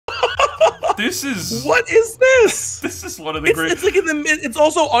This is What is this? this is one of the great. It's like it's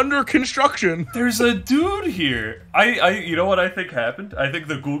also under construction. There's a dude here. You know what I think happened? I think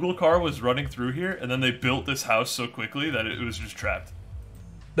the Google car was running through here, and then they built this house so quickly that it was just trapped.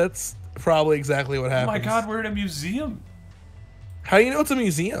 That's probably exactly what happened. Oh my god, we're in a museum. How do you know it's a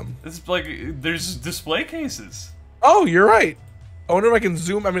museum? It's like there's display cases. Oh, you're right. I wonder if I can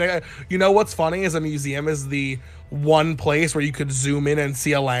zoom. I mean, you know what's funny is a museum is the one place where you could zoom in and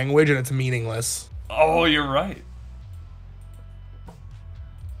see a language and it's meaningless. Oh, you're right.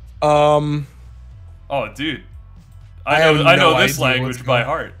 Oh, dude. I know this language by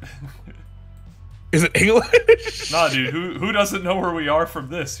heart. Is it English? Nah, dude. Who doesn't know where we are from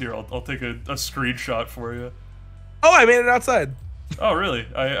this? Here, I'll take a screenshot for you. Oh, I made it outside. Oh, really?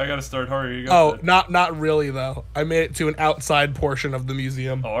 I gotta start harder. You got that. Not really though. I made it to an outside portion of the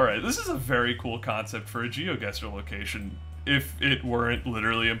museum. Oh, all right. This is a very cool concept for a Geoguesr location. If it weren't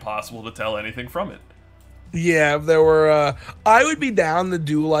literally impossible to tell anything from it. Yeah, if there were. I would be down to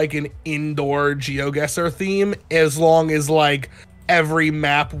do like an indoor Geoguesr theme as long as like every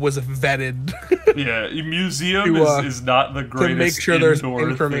map was vetted. Yeah, museum is not the greatest. To make sure there's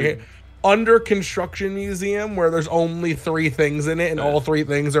information. Under construction museum where there's only 3 things in it and all 3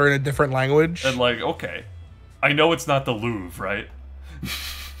 things are in a different language. And like, okay, I know it's not the Louvre, right?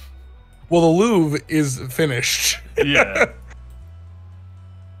 Well, the Louvre is finished. Yeah.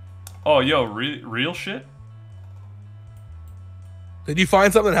 Oh, yo, real shit? Did you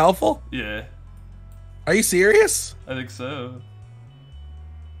find something helpful? Yeah. Are you serious? I think so.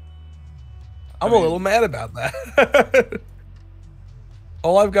 I'm a little mad about that.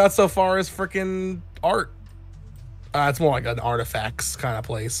 All I've got so far is freaking art. It's more like an artifacts kind of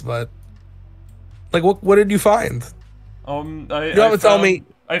place, but like, what did you find? You have to tell me.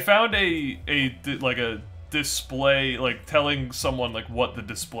 I found a display, like telling someone like what the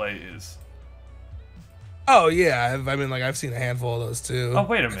display is. Oh yeah, I mean like I've seen a handful of those too. Oh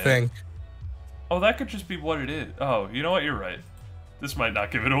wait a minute. I think. Oh, that could just be what it is. Oh, you know what? You're right. This might not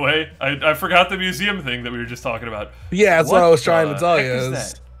give it away. I forgot the museum thing that we were just talking about. Yeah, that's what I was trying to tell you.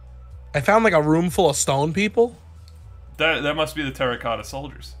 Is I found like a room full of stone people. That must be the terracotta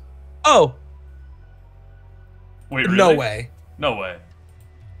soldiers. Oh. Wait, really? No way. No way.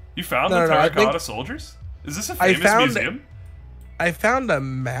 You found the terracotta soldiers? Is this a famous museum? I found a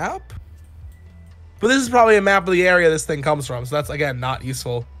map. But this is probably a map of the area this thing comes from, so that's again not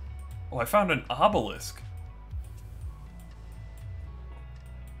useful. Oh, I found an obelisk.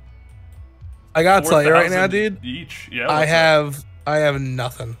 I gotta tell you right now, dude. Each, yeah. I have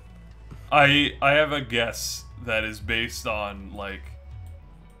nothing. I have a guess that is based on like,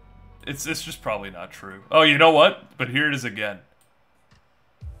 it's just probably not true. Oh, you know what? But here it is again.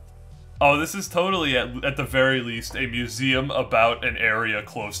 Oh, this is totally at the very least a museum about an area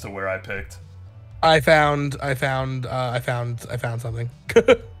close to where I picked. I found something.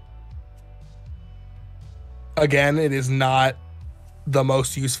 Again, it is not the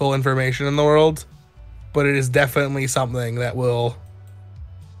most useful information in the world, but it is definitely something that will,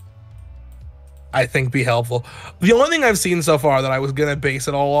 I think, be helpful. The only thing I've seen so far that I was gonna base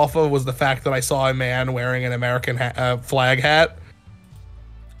it all off of was the fact that I saw a man wearing an American flag hat.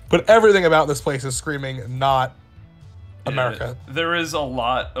 But everything about this place is screaming not America. There is a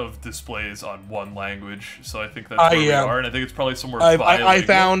lot of displays on one language, so I think that's where we are, and I think it's probably somewhere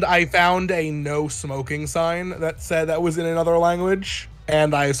bilingual. I found a no smoking sign that said that was in another language,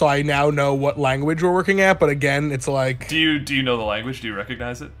 and so I now know what language we're working at. But again, it's like, do you know the language? Do you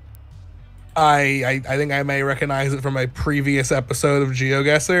recognize it? I think I may recognize it from a previous episode of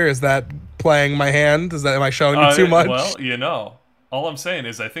Geoguesr. Is that playing my hand? Am I showing you too much? Well, you know. All I'm saying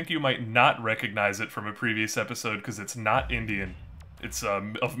is I think you might not recognize it from a previous episode because it's not Indian. It's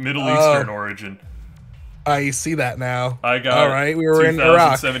of Middle Eastern origin. I see that now. I got all right. We were in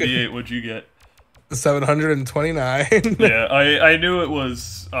Iraq. 78. What'd you get? 729. Yeah, I knew it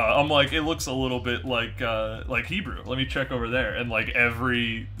was. I'm like, it looks a little bit like Hebrew. Let me check over there. And like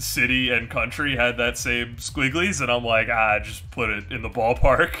every city and country had that same squigglies, and I'm like, just put it in the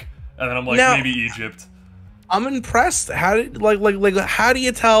ballpark. And then I'm like, maybe Egypt. I'm impressed. How did like how do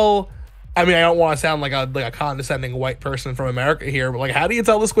you tell? I mean, I don't want to sound like a condescending white person from America here, but like, how do you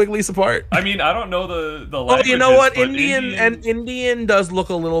tell the squigglies apart? I mean, I don't know the languages. Oh, you know what? Indian does look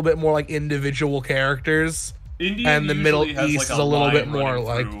a little bit more like individual characters. Indian and the Middle East like is a little bit more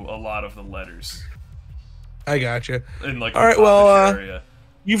like a lot of the letters. I gotcha. In like all right, well, area.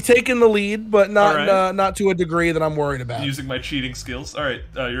 You've taken the lead, but not not to a degree that I'm worried about. Using my cheating skills. All right,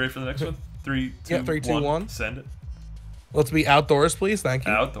 you ready for the next one? 3, 2, 1. Send it. Let's be outdoors, please. Thank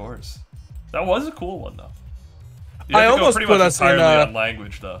you. Outdoors. That was a cool one, though. I almost put us in on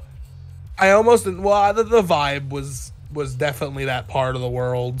language, though. I almost well the vibe was definitely that part of the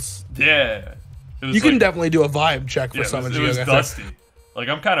world's. Yeah. It was You can definitely do a vibe check for yeah, some of it was Geoguesr. dusty. Like,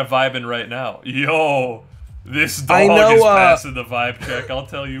 I'm kind of vibing right now. Yo, this I dog know, is passing the vibe check. I'll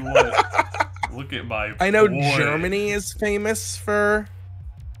tell you what. Look at my I know boy. Germany is famous for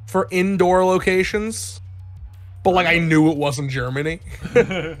indoor locations, but like I knew it wasn't Germany.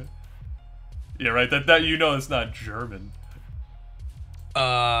 Yeah, right. That you know it's not German.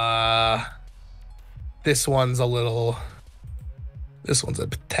 This one's a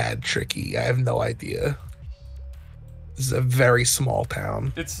tad tricky. I have no idea. This is a very small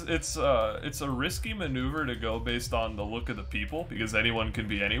town. It's a risky maneuver to go based on the look of the people, because anyone can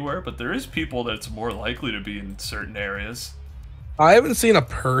be anywhere, but there is people that's more likely to be in certain areas. I haven't seen a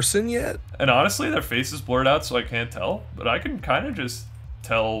person yet. And honestly, their face is blurred out, so I can't tell, but I can kind of just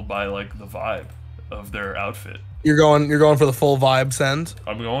tell by like the vibe of their outfit. You're going for the full vibe send?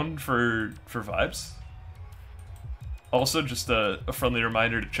 I'm going for vibes. Also, just a friendly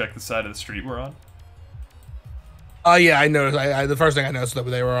reminder to check the side of the street we're on. Yeah, I noticed. The first thing I noticed was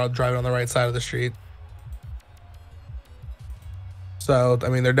that they were all driving on the right side of the street. So, I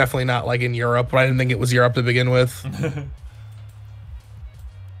mean, they're definitely not like in Europe, but I didn't think it was Europe to begin with.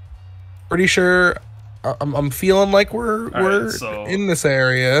 Pretty sure. I'm feeling like we're so in this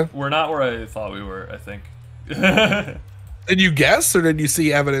area. We're not where I thought we were, I think. Did you guess, or did you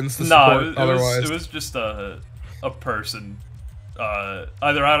see evidence to support otherwise? It was just a person.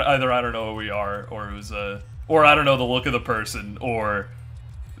 Either I don't know who we are, or it was or I don't know the look of the person, or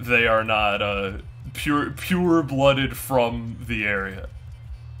they are not pure blooded from the area.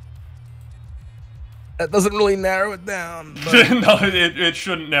 That doesn't really narrow it down. But... No, it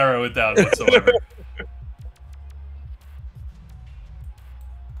shouldn't narrow it down whatsoever.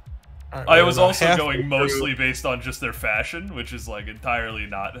 Right, I was also going mostly based on just their fashion, which is like entirely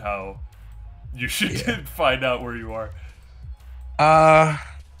not how you should find out where you are. I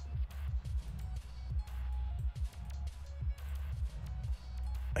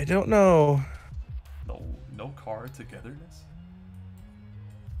don't know. No car togetherness?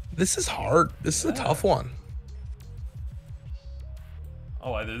 This is hard. This is a tough one.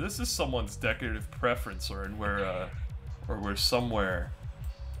 Oh, either this is someone's decorative preference, or we're somewhere.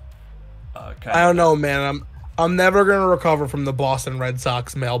 I don't know, man. I'm never gonna recover from the Boston Red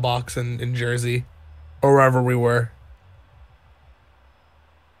Sox mailbox in Jersey, or wherever we were.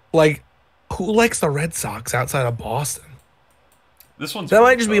 Like, who likes the Red Sox outside of Boston? This one's that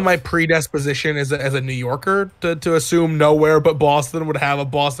might just be my predisposition as a New Yorker to assume nowhere but Boston would have a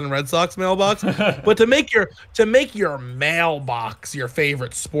Boston Red Sox mailbox. But to make your mailbox your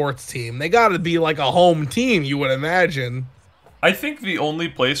favorite sports team, they got to be like a home team, you would imagine. I think the only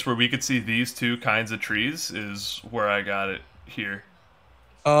place where we could see these two kinds of trees is where I got it here.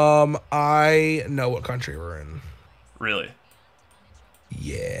 I know what country we're in. Really?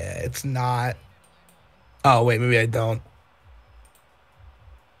 Yeah, it's not. Oh wait, maybe I don't.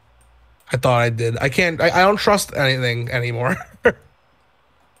 I thought I did. I can't. I don't trust anything anymore.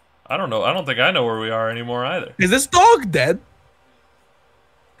 I don't know. I don't think I know where we are anymore either. Is this dog dead?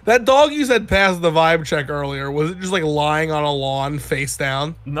 That dog you said passed the vibe check earlier, was it just like lying on a lawn face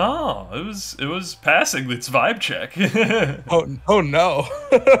down? No, it was passing its vibe check. oh no.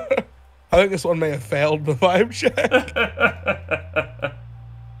 I think this one may have failed the vibe check.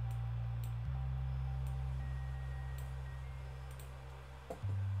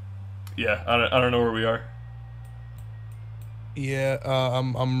 Yeah, I don't know where we are. Yeah,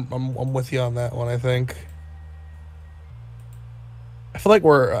 I'm with you on that one, I think. I feel like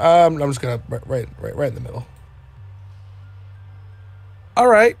we're I'm just gonna right in the middle. All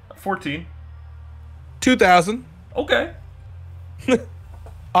right. 14. 2000. Okay.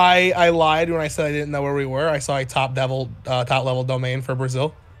 I lied when I said I didn't know where we were. I saw a top level domain for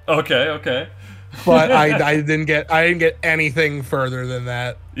Brazil. Okay. But I didn't get anything further than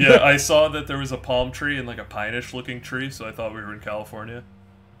that. Yeah, I saw that there was a palm tree and like a pine-ish looking tree, so I thought we were in California.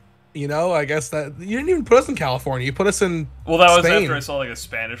 You know, I guess that you didn't even put us in California. You put us in Well, that was Spain. after I saw like a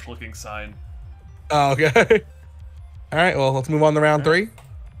Spanish looking sign. Oh, okay. All right, well, let's move on to round 3.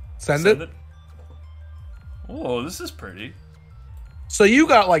 Send it. Oh, this is pretty. So you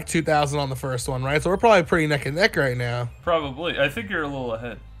got like 2,000 on the first one, right? So we're probably pretty neck and neck right now. Probably. I think you're a little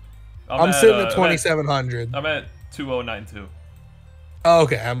ahead. I'm sitting at 2,700. I'm at 2092. Oh,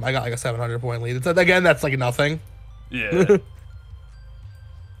 okay. I got like a 700 point lead. Again, that's like nothing. Yeah.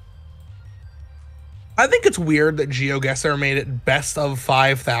 I think it's weird that GeoGuesr made it best of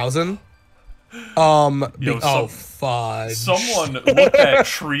 5,000. Yo, fudge. Someone looked at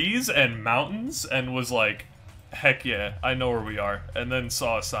trees and mountains and was like, Heck yeah, I know where we are. And then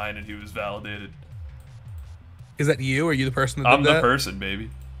saw a sign and he was validated. Is that you? Are you the person that I'm did that? the person, baby.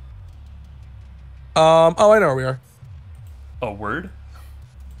 Oh, I know where we are. A word?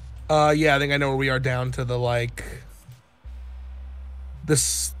 Yeah, I think I know where we are down to the, like,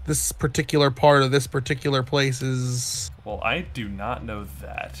 this particular part of this particular place is... Well, I do not know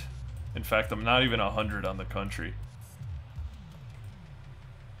that. In fact, I'm not even 100 on the country.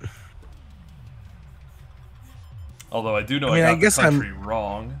 Although I do know I got the country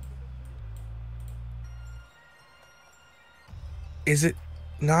wrong. Is it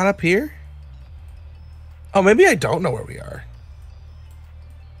not up here? Oh, maybe I don't know where we are.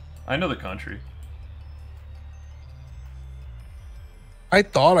 I know the country. I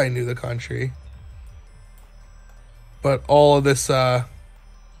thought I knew the country. But all this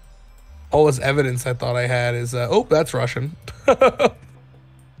evidence I thought I had is, oh, that's Russian.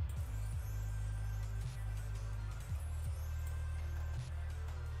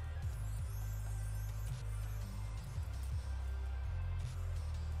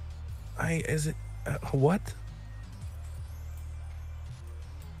 Is it, what?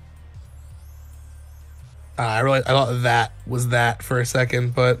 I thought that was that for a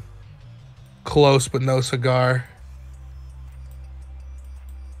second, but close, but no cigar.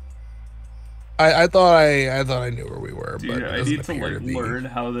 I thought I knew where we were. Dude, but I need to like learn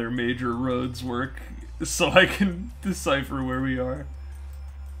how their major roads work so I can decipher where we are.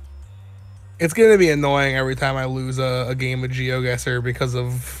 It's gonna be annoying every time I lose a game of Geoguesr because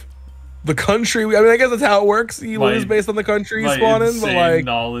of the country. I mean, I guess that's how it works. You lose based on the country you spawn in, but like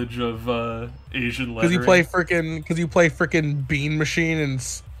knowledge of Asian lettering. Because you play freaking Bean Machine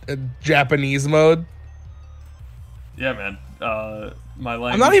in Japanese mode. Yeah, man. My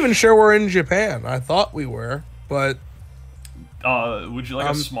language. I'm not even sure we're in Japan. I thought we were, but would you like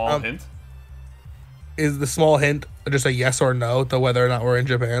a small hint? Is the small hint just a yes or no to whether or not we're in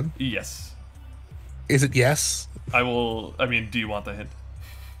Japan? Yes. Is it yes? I will. I mean, do you want the hint?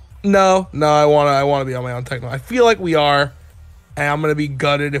 No. I want to be on my own techno. I feel like we are, and I'm gonna be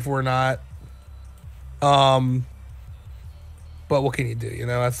gutted if we're not. But what can you do? You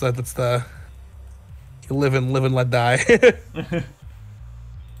know, that's the you live and let die.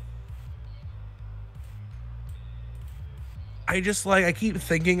 I keep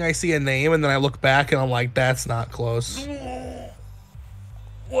thinking I see a name, and then I look back and I'm like, that's not close.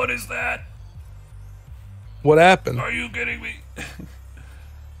 What is that? What happened? Are you kidding me?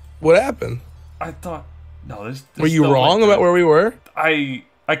 What happened? I thought this were you wrong about where we were? I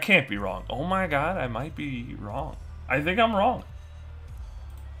can't be wrong. Oh my god, I might be wrong. I think I'm wrong.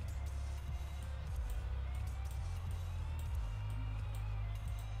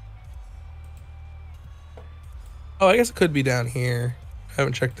 Oh, I guess it could be down here. I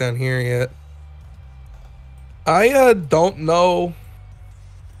haven't checked down here yet. I don't know.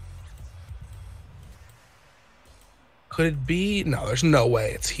 Could it be? No, there's no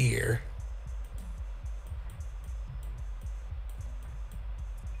way it's here.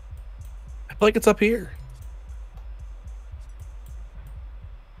 I feel like it's up here.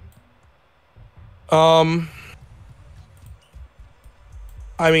 I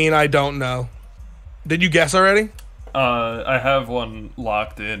mean, I don't know. Did you guess already? I have one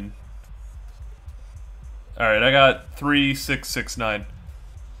locked in. All right, I got 3669.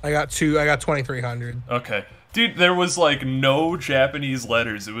 I got 2300. Okay. Dude, there was like no Japanese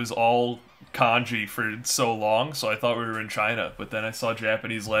letters. It was all kanji for so long, so I thought we were in China, but then I saw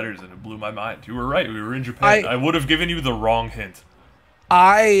Japanese letters and it blew my mind. You were right, we were in Japan. I would have given you the wrong hint.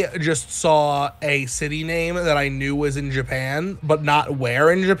 I just saw a city name that I knew was in Japan, but not where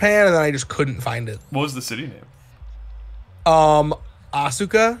in Japan, and then I just couldn't find it. What was the city name?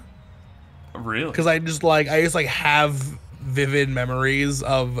 Asuka. Really? Because I just have vivid memories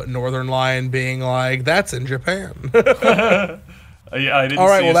of Northern Line being like, that's in Japan. Yeah, I didn't. All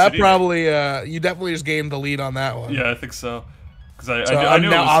right, see well, that city probably you definitely just gained the lead on that one. Yeah, I think so. Because I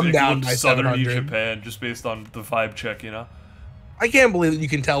knew I'm down by southerny 700. Japan just based on the vibe check, you know. I can't believe that you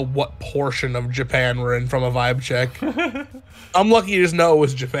can tell what portion of Japan we're in from a vibe check. I'm lucky to just know it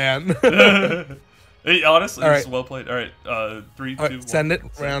was Japan. Hey, honestly, All it's right. well played. All right, 3, 2, 1. Send it.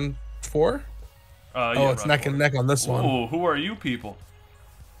 Round 4? Yeah, it's neck and neck on this one. Oh, who are you people?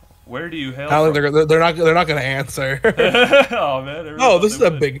 Where do you hail They're from? they're not going to answer. Oh man! Oh, this is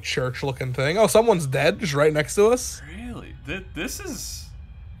a big church-looking thing. Oh, someone's dead, just right next to us. Really? This is.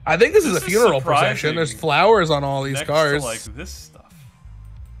 I think this is a funeral surprising. procession. There's flowers on all these Next cars. to, like this stuff.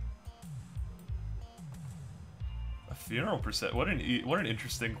 A funeral procession. What an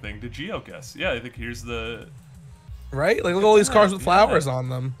interesting thing to geoguess. Yeah, I think here's the. Right? Like look at all these cars with flowers on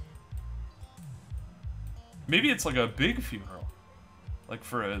them. Maybe it's like a big funeral, like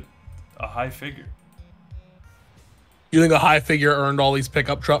for a high figure. You think a high figure earned all these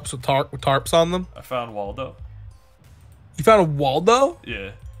pickup trucks with tarps on them? I found Waldo. You found a Waldo?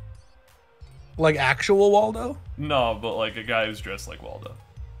 Yeah. Like actual Waldo? No, but like a guy who's dressed like Waldo.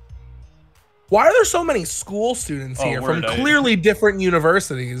 Why are there so many school students here from clearly different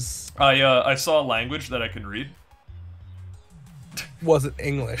universities? I saw a language that I can read. Was it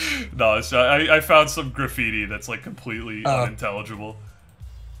English? No, I found some graffiti that's like completely unintelligible.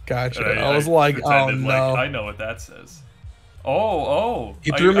 Gotcha. I was like, oh no, like, I know what that says. Oh,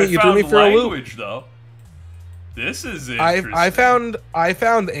 you threw me for language, a loop. Though. This is interesting. I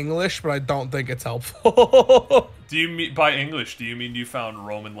found English, but I don't think it's helpful. Do you mean by English? Do you mean you found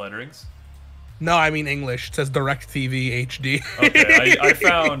Roman letterings? No, I mean English. It says DirecTV HD. Okay, I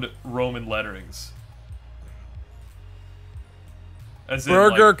found Roman letterings. As in,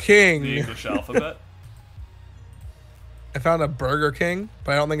 Burger like, King. The English alphabet. I found a Burger King,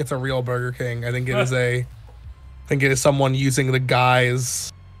 but I don't think it's a real Burger King. I think it is I think it is someone using the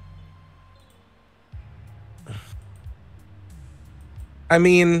guise. I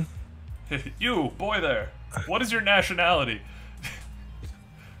mean, you boy there. What is your nationality?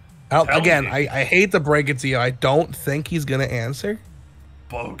 Again, I hate to break it to you. I don't think he's gonna answer.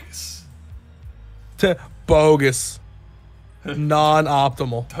 Bogus. Bogus.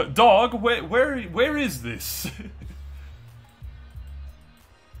 Non-optimal. Dog, where is this?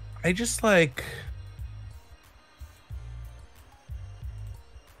 I just like.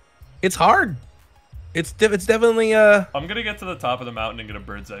 It's hard. It's definitely I'm gonna get to the top of the mountain and get a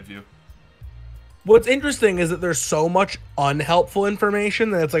bird's eye view. What's interesting is that there's so much unhelpful information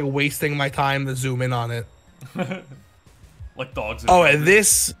that it's like wasting my time to zoom in on it. Like dogs. Oh, and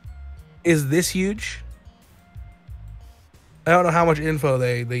this huge? I don't know how much info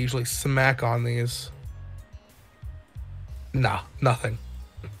they usually smack on these. Nah, nothing.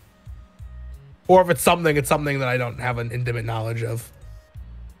 Or if it's something that I don't have an intimate knowledge of.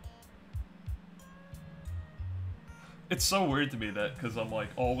 It's so weird to me that, because I'm like,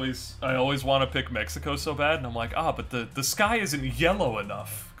 I always want to pick Mexico so bad, and I'm like, but the sky isn't yellow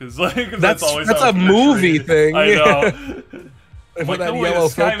enough, because like that's a movie thing. I know. They put like, that no way yellow the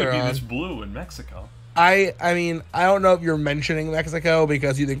sky filter would be on. this blue in Mexico. I mean, I don't know if you're mentioning Mexico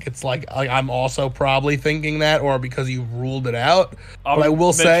because you think it's like I'm also probably thinking that, or because you ruled it out. But I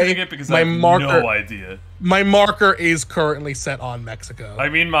will say, it because I have no idea. My marker is currently set on Mexico. I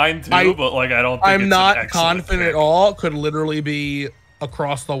mean, mine too, but like I don't think I'm it's not an excellent confident pick. at all. Could literally be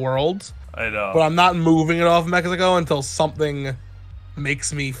across the world. I know. But I'm not moving it off Mexico until something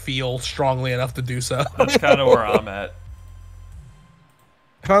makes me feel strongly enough to do so. That's kind of where I'm at.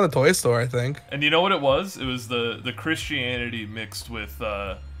 I found the toy store, I think. And you know what it was? It was the Christianity mixed with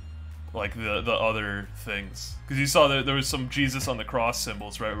like the other things. Because you saw that there was some Jesus on the cross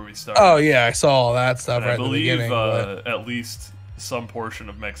symbols right where we started. Oh yeah, I saw all that stuff and right I believe, in the beginning. at least some portion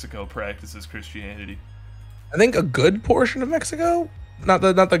of Mexico practices Christianity. I think a good portion of Mexico. Not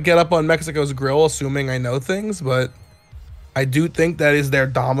to get up on Mexico's grill, assuming I know things, but I do think that is their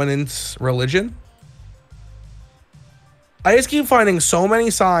dominant religion. I just keep finding so many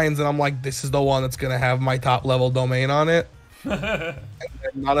signs, and I'm like, this is the one that's gonna have my top level domain on it. And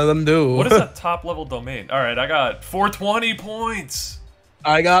none of them do. What is that top level domain? All right, I got 420 points.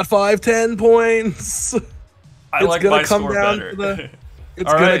 I got 510 points. I like my score better.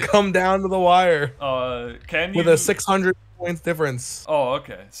 It's gonna come down to the wire. Can you with a 600 points difference? Oh,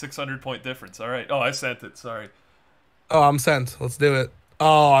 okay, 600 point difference. All right. Oh, I sent it. Sorry. Oh, I'm sent. Let's do it.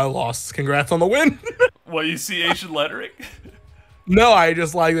 Oh, I lost. Congrats on the win. What, you see Asian lettering? No, I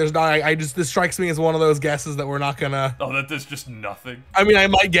just like there's not. This strikes me as one of those guesses that we're not gonna. Oh, that there's just nothing. I mean, I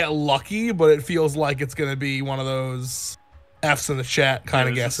might get lucky, but it feels like it's gonna be one of those F's in the chat kind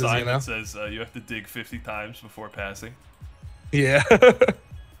of guesses. A sign you know, that says you have to dig 50 times before passing. Yeah.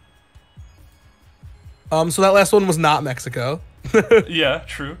 So that last one was not Mexico. Yeah,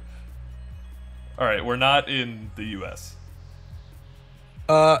 true. All right, we're not in the U.S.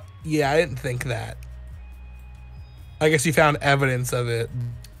 Yeah, I didn't think that. I guess you found evidence of it.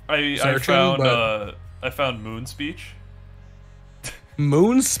 I found moon speech.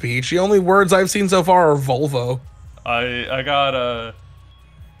 Moon speech. The only words I've seen so far are Volvo. I got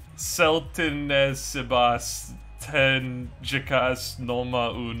Selten Sebastian Jacas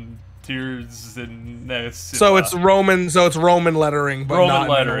Noma un Tears in So it's Roman. So it's Roman lettering, but Roman not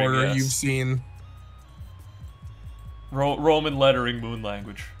lettering, in the order yes. you've seen. Roman lettering moon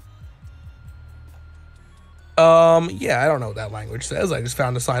language. Yeah, I don't know what that language says. I just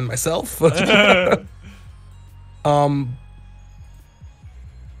found a sign myself. I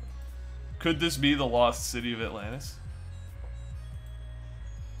Could this be the lost city of Atlantis?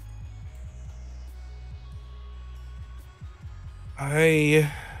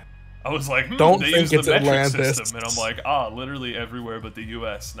 I was like, don't they think use it's the metric Atlantis. system, and I'm like, literally everywhere but the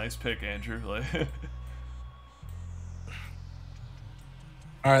U.S. Nice pick, Andrew. Like,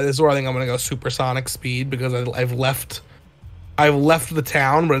 all right, this is where I think I'm gonna go supersonic speed because I've left the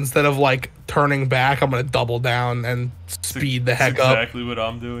town, but instead of like turning back, I'm gonna double down and speed the heck up. Exactly what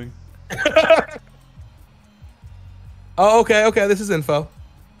I'm doing. Oh, okay, this is info.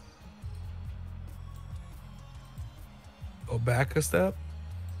 Go back a step.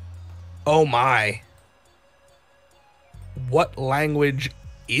 Oh my. What language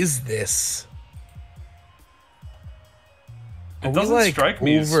is this? It doesn't strike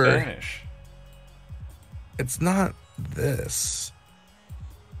me as Spanish. It's not this.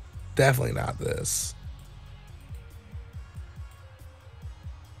 Definitely not this.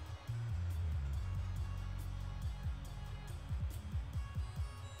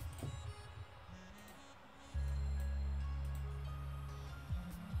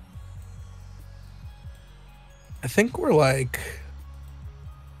 I think we're like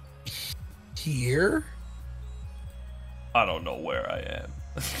here. I don't know where I am.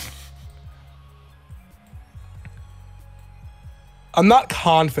 I'm not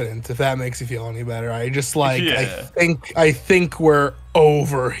confident, if that makes you feel any better. I just like Yeah. I think we're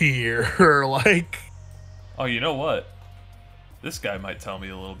over here. Like, oh, you know what? This guy might tell me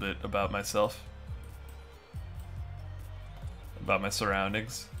a little bit about myself. About my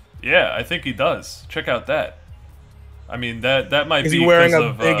surroundings. Yeah, I think he does. Check out that. I mean, that might is be he wearing because a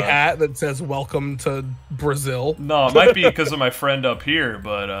of, big hat that says "Welcome to Brazil"? No, it might be because of my friend up here,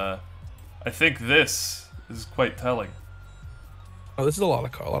 but I think this is quite telling. Oh, this is a lot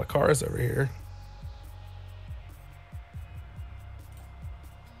of cars over here.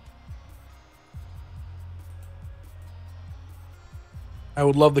 I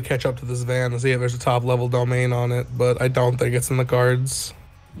would love to catch up to this van and see if there's a top level domain on it, but I don't think it's in the cards.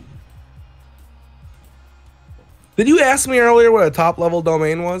 Did you ask me earlier what a top level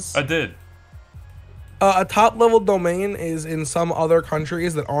domain was? I did. A top level domain is in some other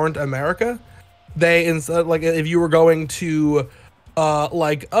countries that aren't America. They instead, like, if you were going to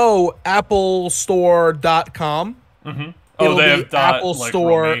like, applestore.com. Mm-hmm. Oh, they have dot, Apple like,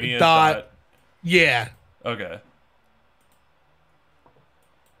 Store Romania dot. Yeah. Okay.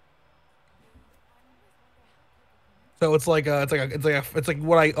 So it's like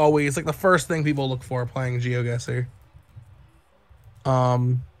what I always, it's like the first thing people look for playing Geoguesr.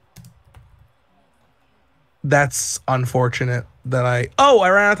 That's unfortunate that I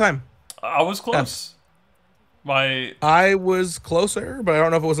ran out of time. I was close. I was closer, but I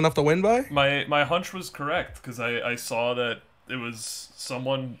don't know if it was enough to win by. My hunch was correct because I saw that it was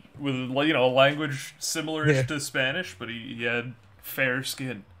someone with, you know, a language similar-ish to Spanish, but he had fair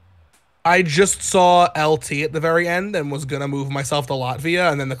skin. I just saw LT at the very end and was gonna move myself to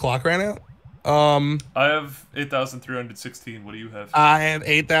Latvia, and then the clock ran out. I have 8,316. What do you have? I have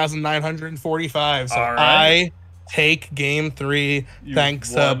 8,945. So all right. I take game 3.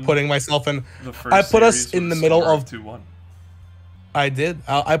 Thanks putting myself in. I put us in the middle of 2-1. I did.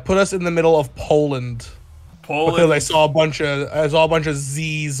 I put us in the middle of Poland. Because I saw a bunch of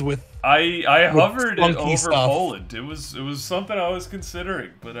Z's with. I hovered it over stuff. Poland. It was something I was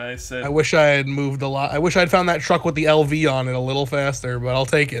considering, but I said I wish I had moved a lot. I wish I'd found that truck with the LV on it a little faster, but I'll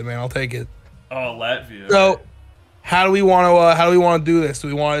take it, man. I'll take it. Oh, Latvia. So, how do we want to do this? Do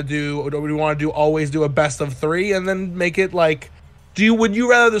we want to always do a best of 3 and then make it like? Would you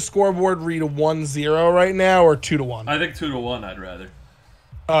rather the scoreboard read 1-0 right now or 2-1? I think 2-1. I'd rather.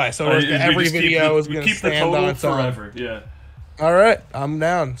 All right, so every video is going to stand on its forever. own. Yeah. All right, I'm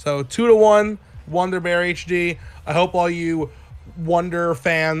down. So 2-1, WunderBearHD. I hope all you Wonder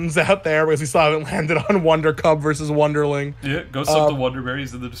fans out there, because we still haven't landed on Wonder Cub versus Wonderling. Yeah, go sub to WunderBear.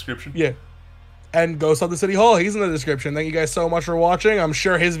 He's in the description. Yeah. And go sub to City Hall. He's in the description. Thank you guys so much for watching. I'm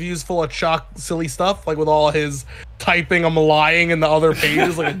sure his view's full of silly stuff, like with all his typing, I'm lying in the other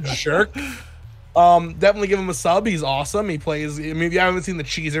pages like a jerk. Definitely give him a sub. He's awesome. He plays. I mean, if you haven't seen the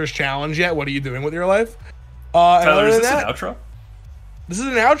Cheezers challenge yet, what are you doing with your life? Tyler, is this an outro? This is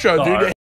an outro, dude.